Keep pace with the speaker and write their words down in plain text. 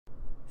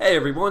Hey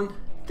everyone,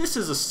 this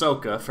is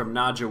Ahsoka from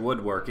NAJA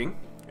Woodworking,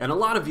 and a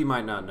lot of you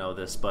might not know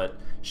this, but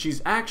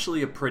she's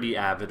actually a pretty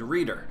avid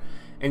reader.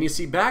 And you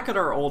see, back at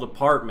our old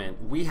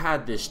apartment, we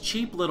had this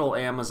cheap little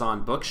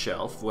Amazon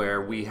bookshelf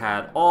where we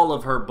had all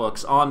of her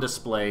books on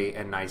display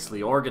and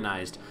nicely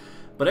organized.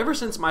 But ever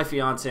since my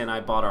fiance and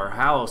I bought our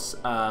house,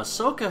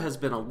 Ahsoka has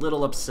been a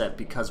little upset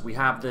because we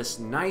have this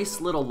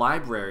nice little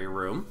library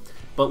room,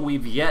 but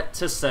we've yet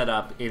to set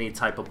up any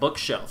type of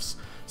bookshelves.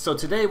 So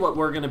today what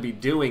we're going to be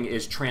doing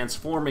is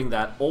transforming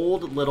that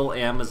old little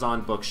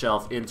Amazon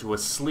bookshelf into a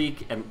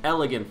sleek and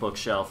elegant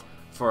bookshelf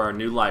for our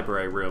new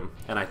library room,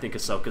 and I think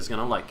Ahsoka's going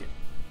to like it.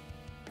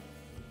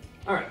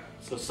 Alright,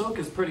 so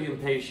Ahsoka's pretty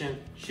impatient.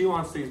 She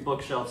wants these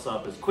bookshelves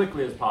up as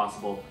quickly as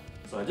possible.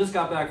 So I just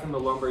got back from the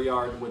lumber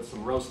yard with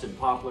some roasted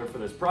poplar for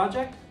this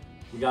project.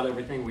 We got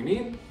everything we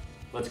need.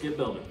 Let's get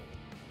building.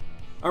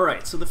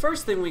 Alright, so the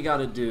first thing we got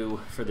to do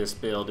for this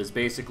build is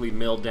basically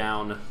mill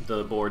down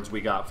the boards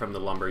we got from the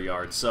lumber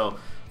yard. So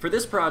for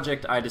this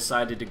project I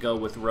decided to go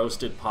with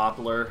roasted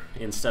poplar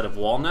instead of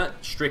walnut,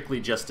 strictly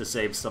just to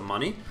save some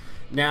money.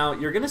 Now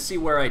you're going to see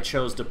where I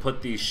chose to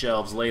put these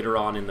shelves later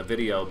on in the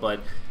video, but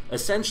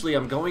essentially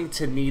I'm going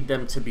to need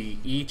them to be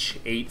each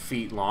 8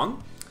 feet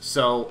long.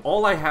 So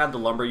all I had the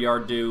lumber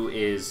yard do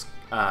is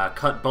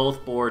cut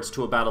both boards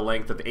to about a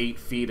length of 8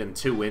 feet and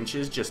 2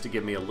 inches just to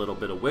give me a little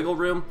bit of wiggle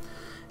room.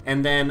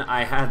 And then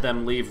I had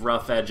them leave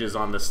rough edges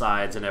on the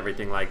sides and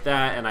everything like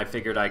that, and I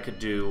figured I could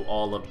do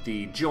all of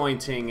the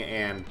jointing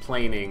and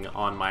planing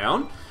on my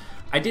own.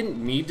 I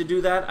didn't need to do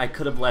that. I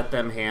could have let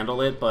them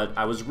handle it, but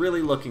I was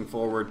really looking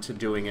forward to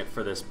doing it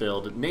for this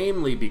build,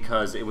 namely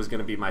because it was going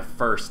to be my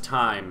first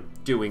time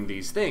doing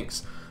these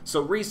things.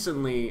 So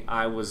recently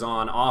I was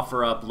on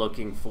OfferUp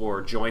looking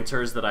for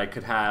jointers that I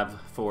could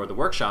have for the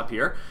workshop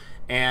here.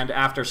 And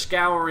after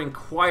scouring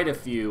quite a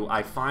few,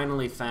 I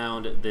finally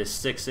found this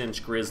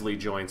 6-inch grizzly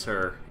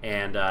jointer,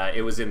 and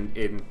it was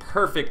in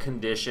perfect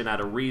condition at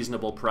a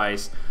reasonable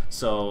price.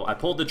 So I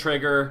pulled the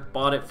trigger,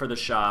 bought it for the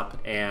shop,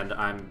 and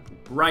I'm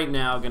right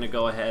now going to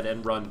go ahead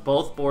and run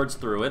both boards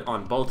through it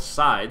on both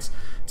sides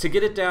to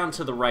get it down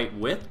to the right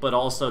width, but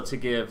also to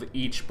give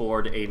each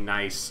board a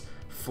nice,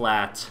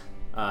 flat,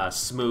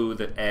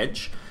 smooth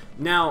edge.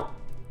 Now,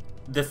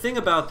 the thing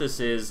about this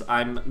is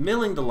I'm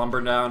milling the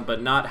lumber down,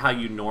 but not how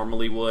you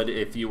normally would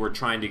if you were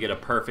trying to get a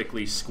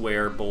perfectly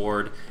square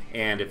board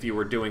and if you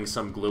were doing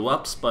some glue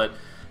ups. But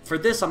for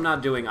this, I'm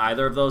not doing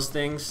either of those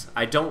things.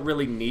 I don't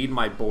really need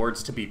my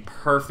boards to be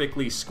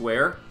perfectly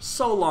square,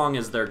 so long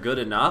as they're good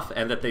enough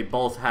and that they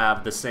both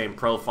have the same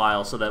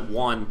profile so that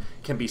one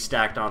can be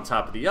stacked on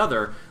top of the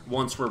other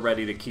once we're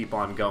ready to keep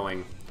on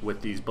going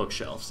with these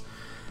bookshelves.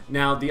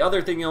 Now, the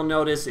other thing you'll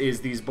notice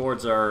is these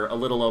boards are a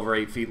little over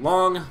 8 feet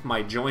long.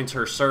 My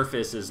jointer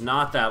surface is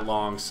not that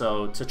long,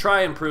 so to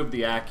try and prove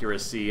the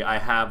accuracy, I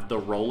have the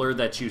roller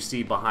that you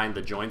see behind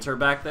the jointer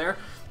back there,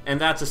 and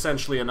that's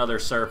essentially another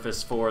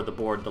surface for the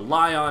board to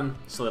lie on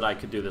so that I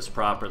could do this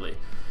properly.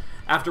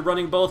 After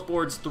running both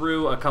boards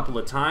through a couple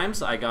of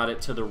times, I got it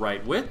to the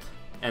right width,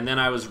 and then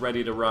I was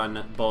ready to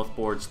run both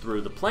boards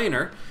through the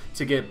planer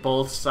to get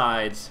both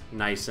sides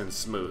nice and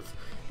smooth.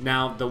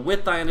 Now, the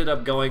width I ended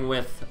up going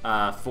with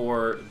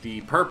for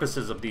the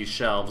purposes of these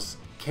shelves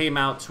came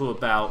out to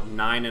about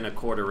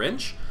 9¼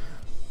 inch.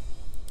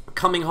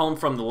 Coming home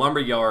from the lumber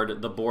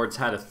yard, the boards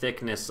had a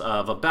thickness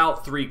of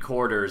about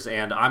 3/4,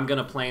 and I'm going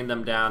to plane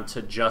them down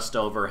to just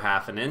over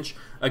 ½ inch.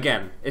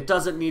 Again, it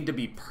doesn't need to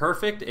be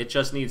perfect, it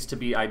just needs to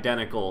be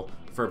identical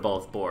for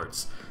both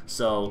boards.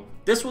 So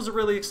this was a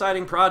really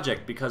exciting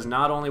project because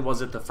not only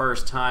was it the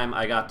first time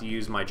I got to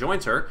use my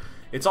jointer,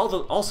 it's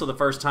also the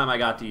first time I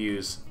got to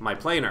use my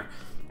planer.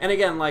 And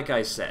again, like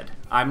I said,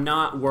 I'm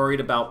not worried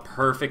about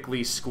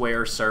perfectly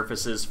square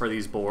surfaces for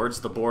these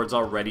boards. The boards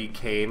already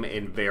came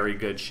in very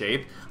good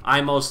shape.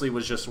 I mostly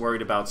was just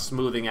worried about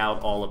smoothing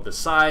out all of the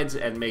sides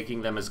and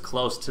making them as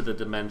close to the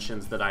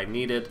dimensions that I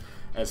needed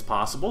as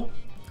possible.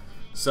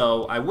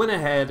 So I went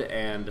ahead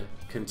and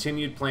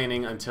continued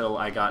planing until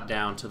I got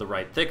down to the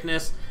right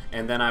thickness,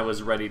 and then I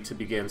was ready to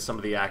begin some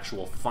of the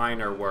actual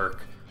finer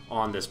work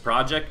on this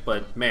project.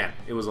 But man,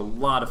 it was a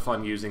lot of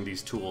fun using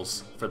these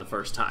tools for the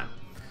first time.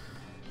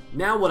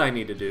 Now what I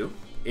need to do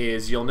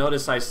is, you'll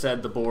notice I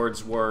said the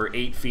boards were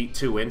 8 feet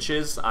 2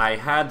 inches. I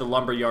had the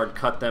lumberyard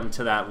cut them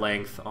to that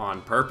length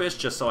on purpose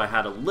just so I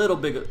had a little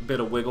bit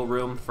of wiggle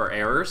room for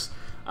errors.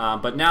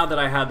 But now that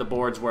I had the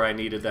boards where I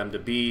needed them to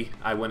be,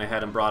 I went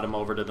ahead and brought them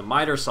over to the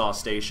miter saw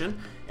station,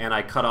 and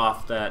I cut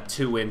off that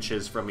 2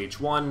 inches from each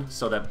one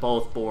so that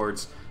both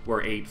boards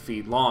were 8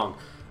 feet long.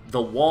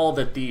 The wall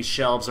that these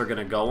shelves are going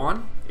to go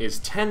on is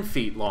 10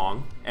 feet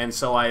long, and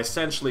so I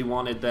essentially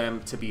wanted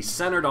them to be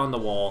centered on the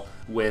wall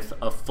with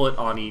a foot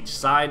on each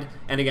side.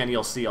 And again,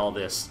 you'll see all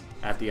this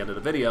at the end of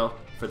the video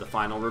for the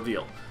final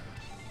reveal.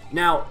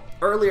 Now,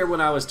 earlier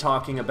when I was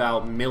talking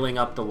about milling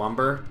up the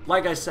lumber,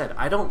 like I said,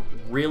 I don't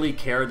really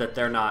care that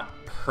they're not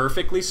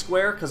perfectly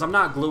square because I'm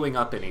not gluing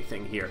up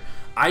anything here.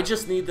 I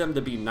just need them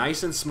to be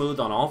nice and smooth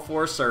on all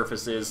 4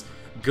 surfaces,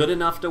 good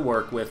enough to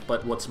work with,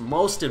 but what's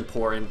most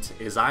important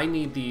is I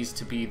need these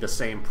to be the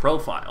same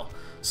profile.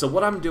 So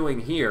what I'm doing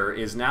here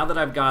is, now that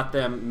I've got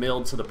them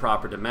milled to the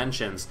proper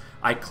dimensions,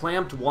 I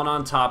clamped one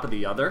on top of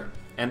the other,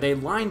 and they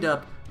lined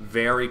up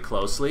very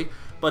closely,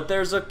 but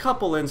there's a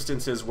couple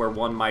instances where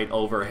one might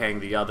overhang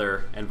the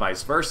other and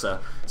vice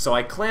versa. So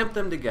I clamped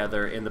them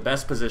together in the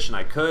best position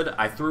I could.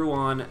 I threw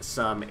on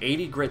some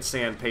 80 grit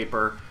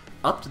sandpaper,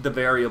 upped the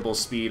variable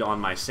speed on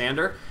my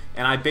sander,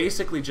 and I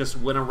basically just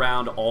went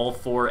around all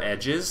 4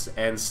 edges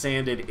and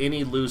sanded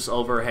any loose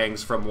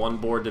overhangs from one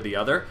board to the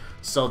other,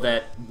 so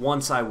that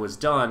once I was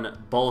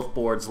done, both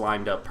boards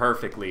lined up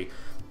perfectly.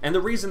 And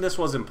the reason this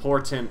was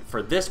important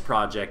for this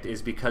project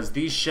is because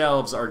these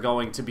shelves are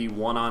going to be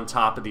one on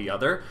top of the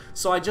other,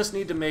 so I just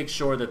need to make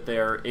sure that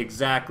they're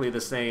exactly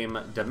the same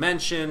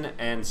dimension,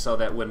 and so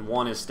that when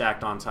one is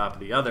stacked on top of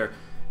the other,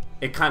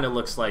 it kind of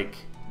looks like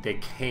they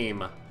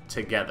came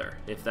together,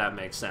 if that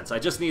makes sense. I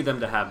just need them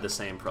to have the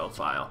same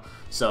profile.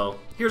 So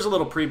here's a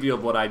little preview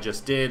of what I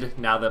just did.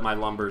 Now that my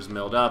lumber's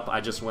milled up,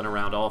 I just went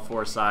around all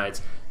 4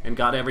 sides and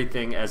got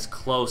everything as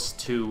close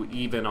to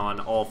even on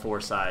all 4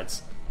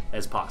 sides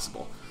as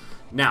possible.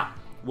 Now,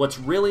 what's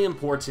really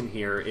important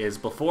here is,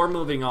 before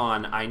moving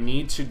on, I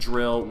need to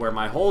drill where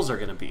my holes are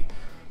going to be.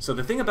 So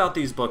the thing about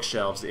these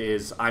bookshelves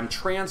is, I'm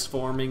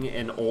transforming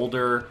an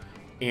older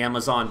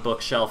Amazon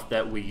bookshelf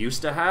that we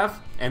used to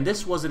have, and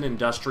this was an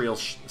industrial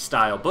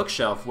style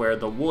bookshelf where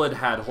the wood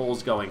had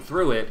holes going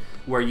through it,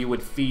 where you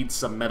would feed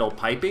some metal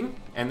piping,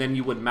 and then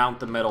you would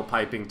mount the metal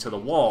piping to the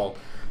wall.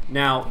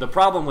 Now, the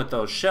problem with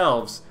those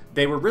shelves,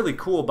 they were really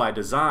cool by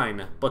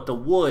design, but the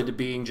wood,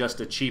 being just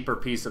a cheaper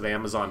piece of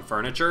Amazon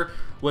furniture,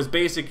 was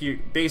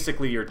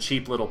basically your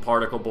cheap little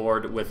particle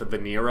board with a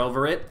veneer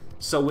over it.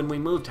 So when we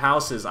moved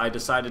houses, I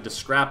decided to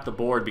scrap the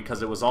board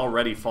because it was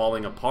already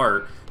falling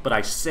apart, but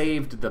I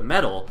saved the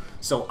metal.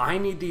 So I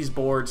need these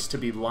boards to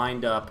be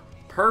lined up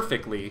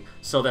perfectly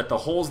so that the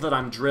holes that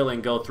I'm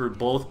drilling go through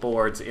both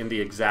boards in the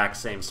exact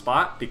same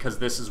spot, because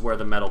this is where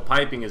the metal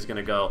piping is going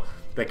to go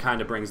that kind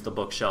of brings the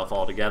bookshelf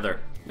all together.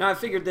 Now, I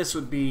figured this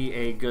would be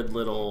a good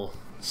little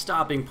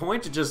stopping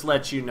point to just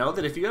let you know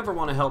that if you ever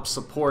want to help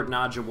support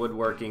NAJA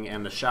Woodworking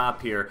and the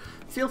shop here,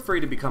 feel free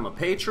to become a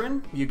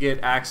patron. You get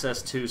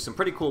access to some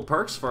pretty cool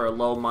perks for a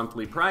low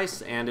monthly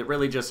price, and it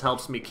really just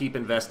helps me keep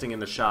investing in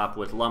the shop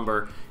with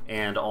lumber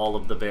and all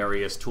of the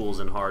various tools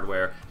and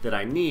hardware that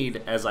I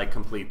need as I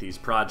complete these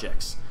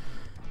projects.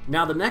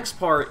 Now, the next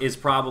part is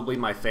probably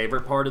my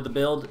favorite part of the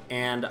build,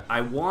 and I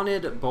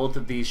wanted both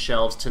of these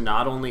shelves to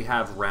not only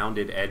have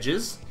rounded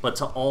edges, but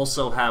to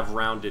also have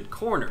rounded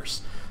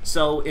corners.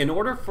 So in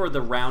order for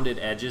the rounded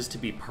edges to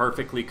be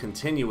perfectly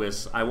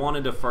continuous, I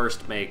wanted to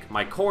first make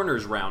my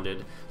corners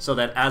rounded, so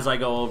that as I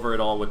go over it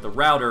all with the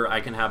router,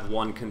 I can have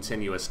one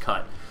continuous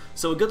cut.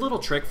 So a good little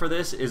trick for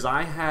this is,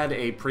 I had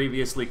a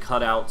previously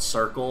cut out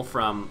circle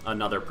from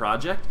another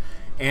project,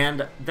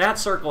 and that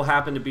circle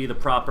happened to be the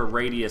proper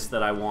radius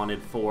that I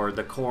wanted for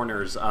the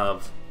corners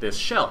of this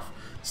shelf.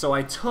 So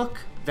I took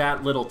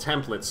that little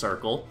template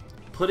circle,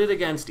 put it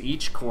against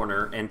each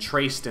corner, and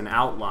traced an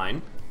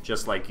outline,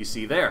 just like you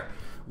see there.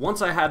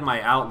 Once I had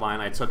my outline,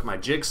 I took my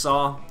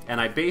jigsaw,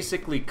 and I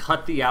basically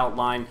cut the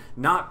outline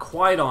not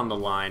quite on the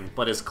line,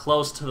 but as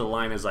close to the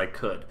line as I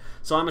could.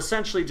 So I'm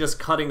essentially just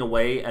cutting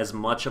away as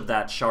much of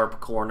that sharp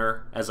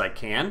corner as I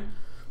can,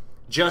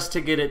 just to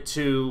get it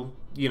to,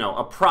 you know,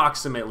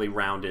 approximately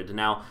rounded.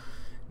 Now,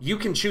 you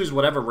can choose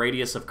whatever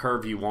radius of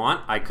curve you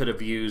want. I could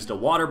have used a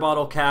water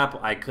bottle cap,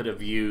 I could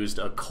have used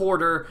a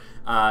quarter.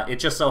 It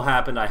just so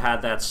happened I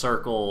had that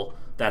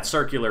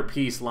circular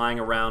piece lying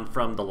around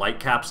from the light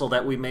capsule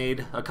that we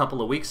made a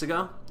couple of weeks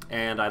ago,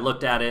 and I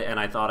looked at it and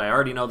I thought, I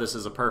already know this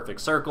is a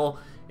perfect circle.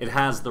 It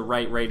has the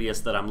right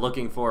radius that I'm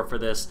looking for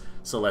this,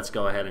 so let's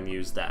go ahead and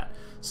use that.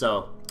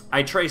 So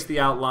I traced the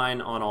outline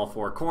on all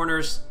 4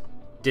 corners,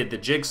 did the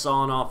jigsaw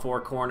on all 4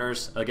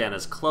 corners, again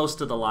as close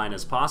to the line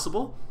as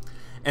possible,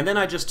 and then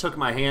I just took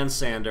my hand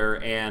sander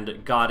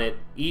and got it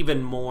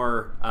even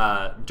more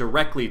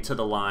directly to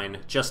the line,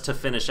 just to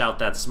finish out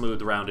that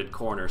smooth rounded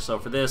corner. So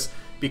for this,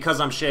 because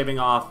I'm shaving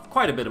off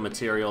quite a bit of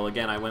material,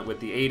 again I went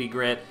with the 80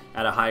 grit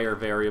at a higher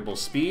variable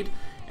speed,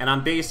 and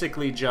I'm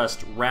basically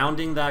just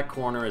rounding that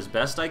corner as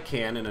best I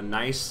can in a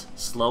nice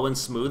slow and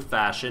smooth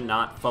fashion,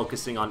 not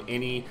focusing on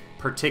any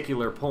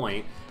particular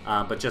point,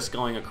 but just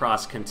going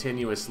across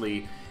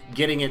continuously,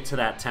 getting it to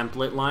that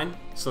template line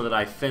so that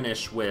I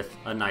finish with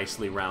a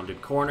nicely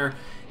rounded corner.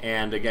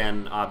 And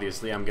again,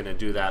 obviously I'm going to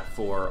do that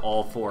for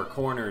all 4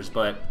 corners,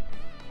 but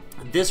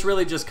this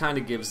really just kind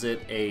of gives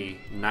it a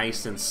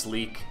nice and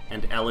sleek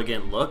and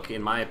elegant look.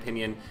 In my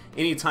opinion,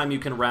 anytime you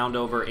can round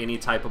over any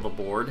type of a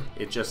board,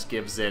 it just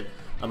gives it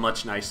a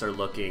much nicer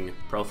looking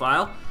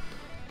profile.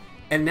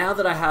 And now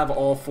that I have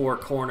all 4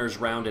 corners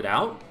rounded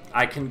out,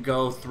 I can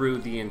go through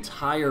the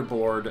entire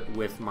board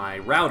with my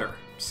router.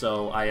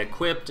 So I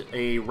equipped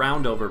a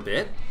roundover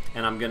bit,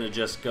 and I'm going to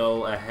just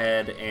go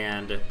ahead,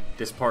 and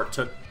this part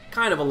took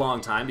kind of a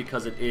long time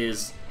because it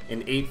is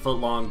an 8-foot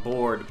long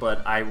board,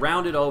 but I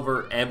rounded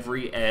over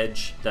every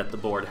edge that the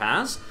board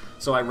has.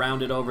 So I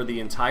rounded over the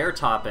entire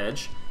top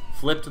edge,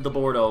 flipped the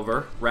board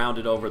over,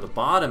 rounded over the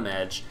bottom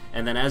edge,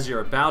 and then as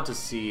you're about to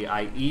see,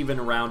 I even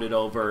rounded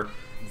over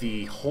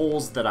the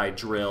holes that I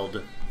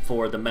drilled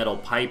for the metal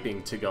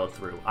piping to go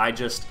through.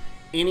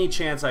 Any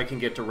chance I can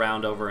get to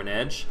round over an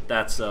edge,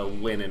 that's a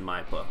win in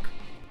my book.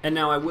 And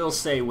now I will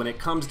say, when it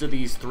comes to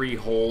these 3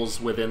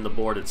 holes within the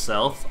board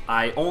itself,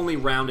 I only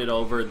rounded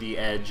over the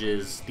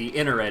edges, the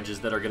inner edges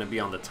that are going to be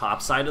on the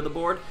top side of the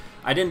board.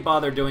 I didn't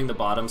bother doing the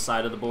bottom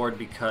side of the board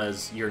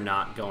because you're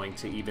not going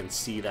to even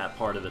see that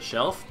part of the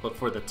shelf. But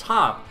for the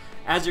top,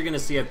 as you're going to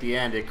see at the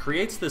end, it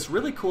creates this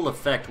really cool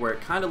effect where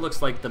it kind of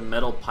looks like the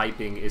metal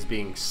piping is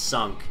being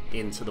sunk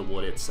into the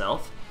wood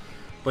itself.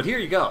 But here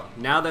you go.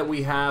 Now that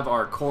we have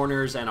our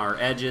corners and our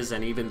edges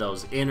and even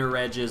those inner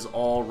edges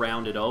all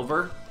rounded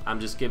over,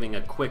 I'm just giving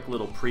a quick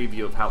little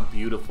preview of how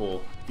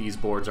beautiful these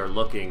boards are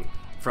looking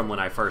from when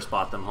I first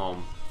bought them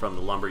home from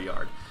the lumber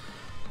yard.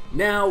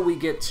 Now we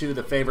get to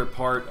the favorite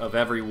part of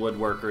every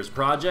woodworker's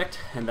project,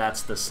 and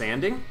that's the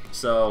sanding.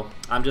 So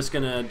I'm just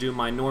going to do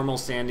my normal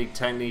sanding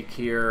technique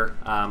here.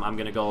 I'm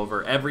going to go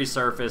over every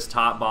surface,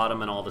 top,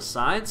 bottom, and all the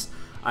sides.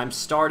 I'm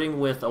starting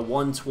with a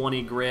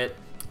 120 grit,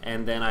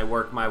 and then I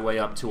work my way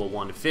up to a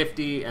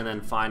 150, and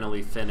then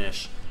finally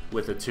finish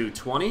with a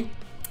 220.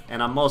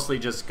 And I'm mostly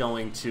just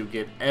going to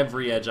get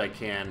every edge I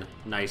can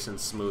nice and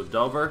smoothed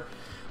over.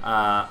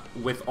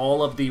 With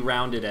all of the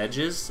rounded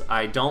edges,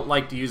 I don't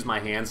like to use my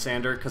hand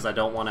sander because I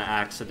don't want to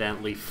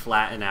accidentally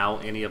flatten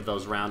out any of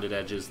those rounded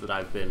edges that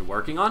I've been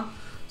working on.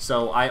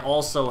 So I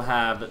also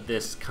have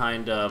this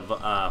kind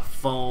of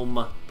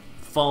foam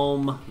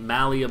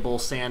malleable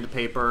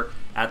sandpaper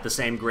at the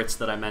same grits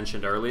that I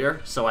mentioned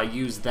earlier. So I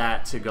use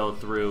that to go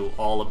through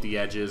all of the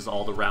edges,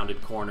 all the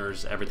rounded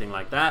corners, everything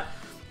like that.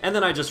 And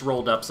then I just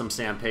rolled up some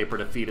sandpaper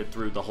to feed it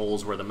through the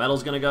holes where the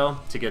metal's gonna go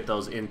to get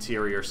those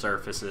interior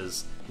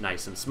surfaces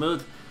nice and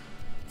smooth.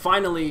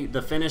 Finally,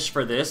 the finish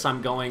for this,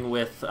 I'm going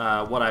with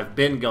what I've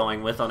been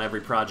going with on every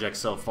project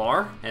so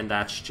far, and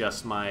that's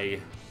just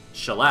my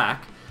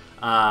shellac.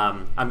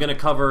 I'm going to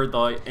cover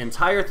the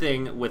entire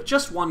thing with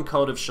just one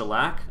coat of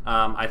shellac.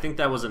 I think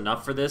that was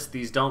enough for this.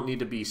 These don't need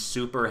to be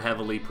super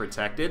heavily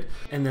protected.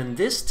 And then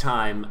this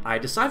time, I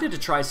decided to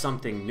try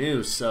something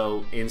new.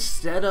 So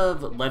instead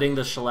of letting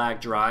the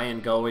shellac dry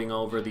and going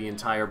over the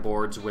entire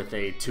boards with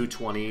a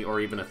 220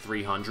 or even a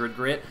 300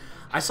 grit,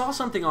 I saw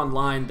something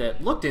online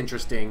that looked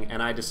interesting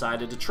and I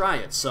decided to try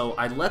it. So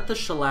I let the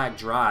shellac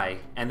dry,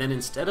 and then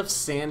instead of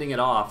sanding it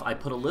off, I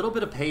put a little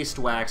bit of paste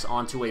wax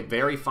onto a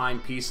very fine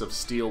piece of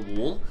steel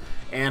wool,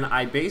 and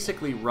I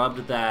basically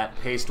rubbed that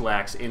paste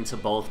wax into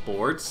both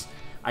boards.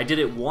 I did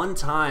it one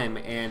time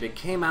and it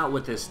came out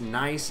with this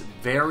nice,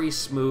 very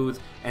smooth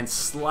and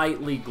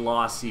slightly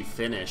glossy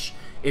finish.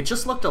 It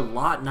just looked a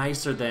lot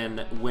nicer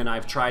than when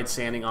I've tried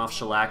sanding off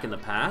shellac in the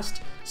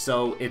past,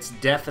 so it's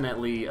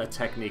definitely a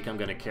technique I'm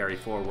going to carry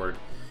forward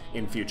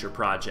in future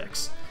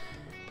projects.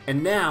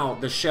 And now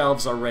the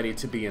shelves are ready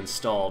to be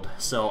installed.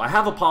 So I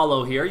have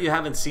Apollo here. You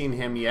haven't seen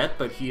him yet,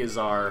 but he is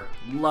our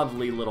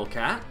lovely little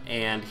cat,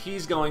 and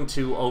he's going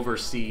to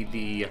oversee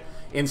the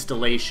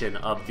installation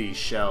of these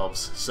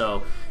shelves.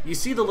 So you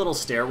see the little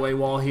stairway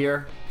wall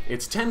here?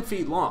 It's 10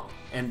 feet long,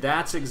 and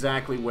that's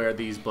exactly where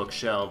these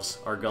bookshelves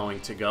are going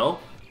to go.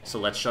 So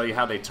let's show you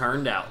how they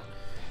turned out.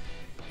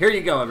 Here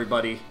you go,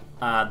 everybody.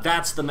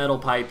 That's the metal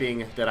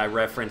piping that I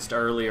referenced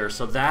earlier.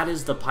 So that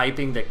is the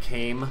piping that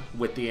came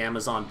with the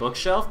Amazon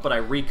bookshelf, but I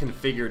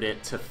reconfigured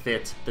it to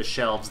fit the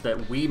shelves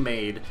that we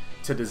made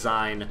to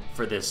design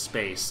for this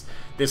space.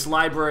 This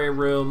library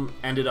room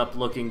ended up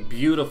looking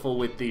beautiful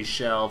with these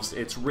shelves.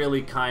 It's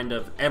really kind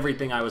of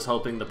everything I was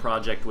hoping the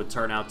project would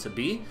turn out to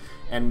be.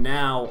 And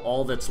now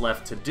all that's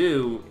left to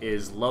do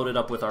is load it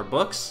up with our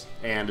books,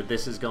 and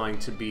this is going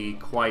to be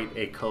quite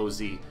a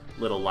cozy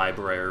little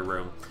library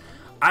room.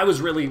 I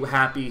was really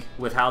happy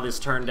with how this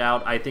turned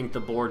out. I think the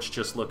boards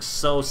just look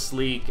so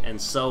sleek and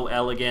so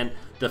elegant.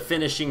 The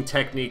finishing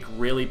technique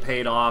really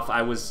paid off.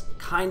 I was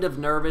kind of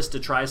nervous to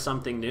try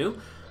something new.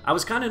 I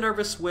was kind of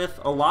nervous with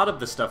a lot of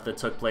the stuff that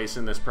took place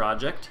in this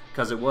project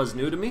because it was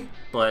new to me,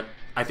 but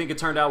I think it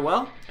turned out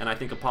well, and I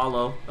think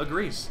Apollo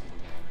agrees.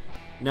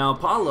 Now,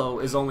 Apollo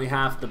is only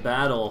half the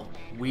battle.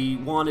 We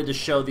wanted to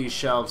show these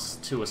shelves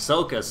to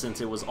Ahsoka since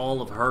it was all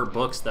of her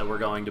books that were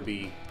going to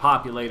be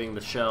populating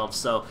the shelves.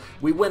 So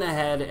we went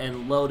ahead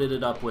and loaded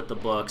it up with the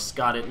books,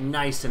 got it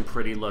nice and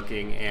pretty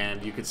looking,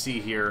 and you can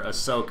see here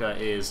Ahsoka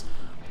is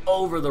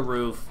over the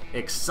roof,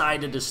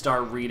 excited to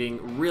start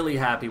reading, really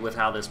happy with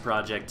how this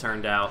project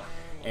turned out.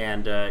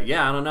 And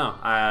yeah, I don't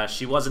know.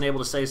 She wasn't able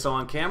to say so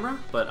on camera,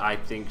 but I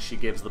think she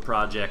gives the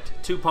project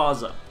 2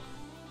 paws up.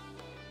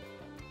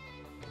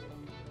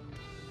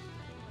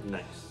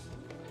 Nice.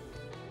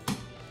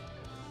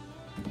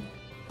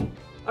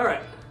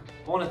 Alright,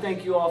 I want to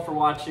thank you all for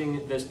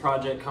watching this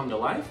project come to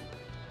life.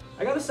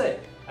 I gotta say,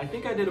 I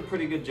think I did a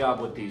pretty good job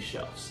with these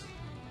shelves.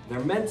 They're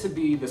meant to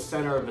be the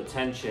center of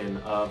attention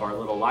of our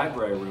little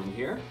library room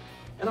here,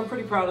 and I'm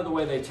pretty proud of the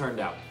way they turned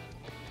out.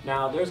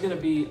 Now, there's going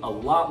to be a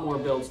lot more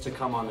builds to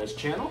come on this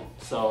channel,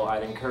 so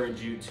I'd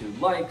encourage you to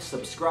like,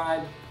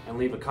 subscribe, and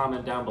leave a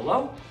comment down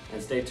below,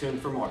 and stay tuned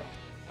for more.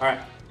 Alright,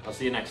 I'll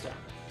see you next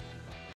time.